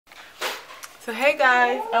So hey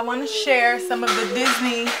guys, I want to share some of the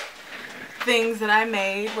Disney things that I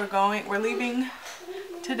made. We're leaving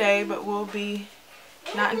today, but we'll be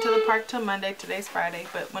not into the park till Monday. Today's Friday,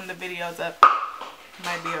 but when the video's up, it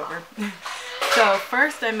might be over. So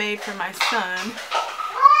first I made for my son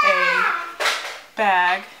a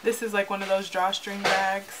bag. This is like one of those drawstring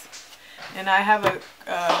bags. And I have a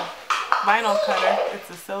vinyl cutter. It's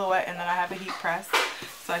a silhouette, and then I have a heat press.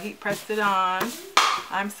 So I heat pressed it on.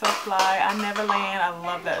 I'm so fly. I'm Neverland. I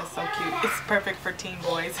love that. It's so cute. It's perfect for teen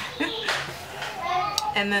boys.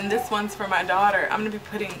 And then this one's for my daughter. I'm going to be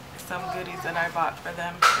putting some goodies that I bought for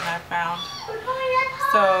them and I found.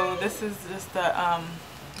 So this is just a,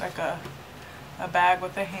 like a bag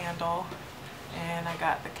with a handle. And I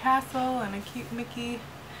got the castle and a cute Mickey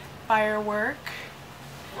firework.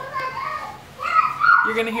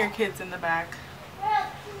 You're going to hear kids in the back.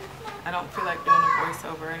 I don't feel like doing a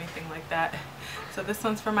voiceover or anything like that. So this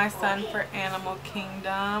one's for my son for Animal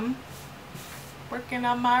Kingdom. Working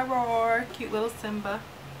on my roar. Cute little Simba.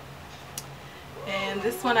 And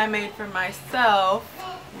this one I made for myself.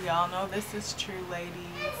 We all know this is true, ladies.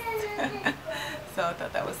 So I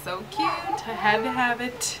thought that was so cute. I had to have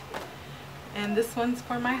it. And this one's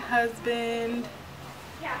for my husband.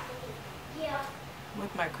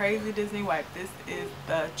 With my crazy Disney wipe. This is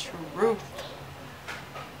the truth.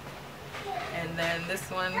 And then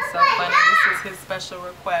this one's so funny. This is his special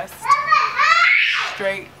request.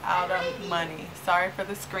 Straight out of money. Sorry for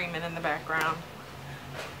the screaming in the background.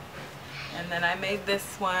 And then I made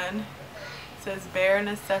this one. It says bare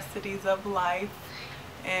necessities of life.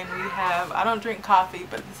 And we have, I don't drink coffee,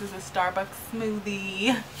 but this is a Starbucks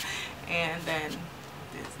smoothie. And then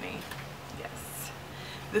Disney. Yes.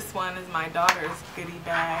 This one is my daughter's goodie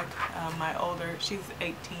bag. My older, she's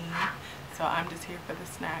 18. So I'm just here for the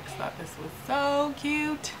snacks. Thought this was so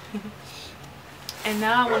cute. And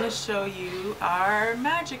now I want to show you our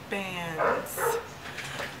magic bands.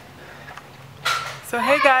 So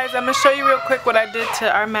hey guys, I'm going to show you real quick what I did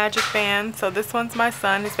to our magic band. So this one's my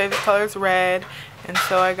son. His favorite color is red. And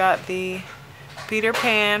so I got the Peter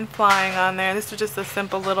Pan flying on there. This was just a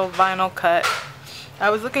simple little vinyl cut. I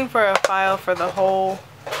was looking for a file for the whole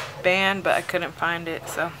band, but I couldn't find it.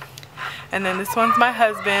 So. And then this one's my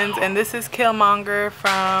husband's, and this is Killmonger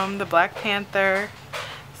from the Black Panther.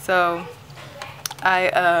 So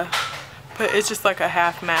I it's just like a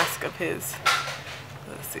half mask of his.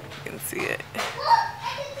 Let's see if you can see it.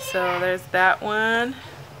 So there's that one.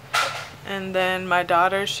 And then my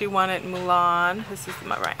daughter, she wanted Mulan. This is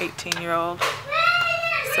my 18-year-old.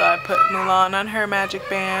 So I put Mulan on her magic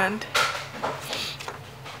band.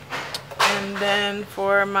 And then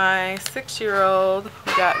for my 6-year-old,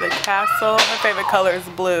 we got the castle. Her favorite color is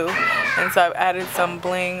blue. And so I've added some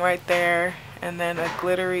bling right there. And then a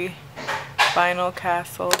glittery vinyl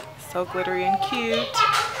castle. So glittery and cute.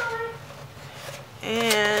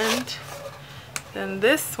 And then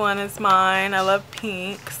this one is mine. I love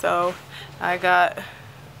pink. So I got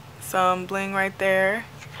some bling right there.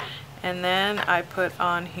 And then I put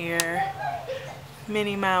on here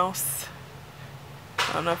Minnie Mouse.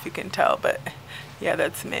 I don't know if you can tell, but yeah,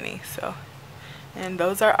 that's Minnie. So, and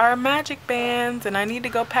those are our magic bands, and I need to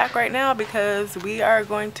go pack right now because we are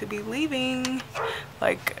going to be leaving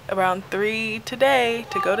like around 3 today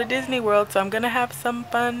to go to Disney World. So I'm gonna have some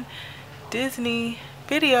fun Disney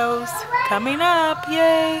videos coming up.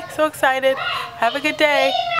 Yay, so excited. Have a good day.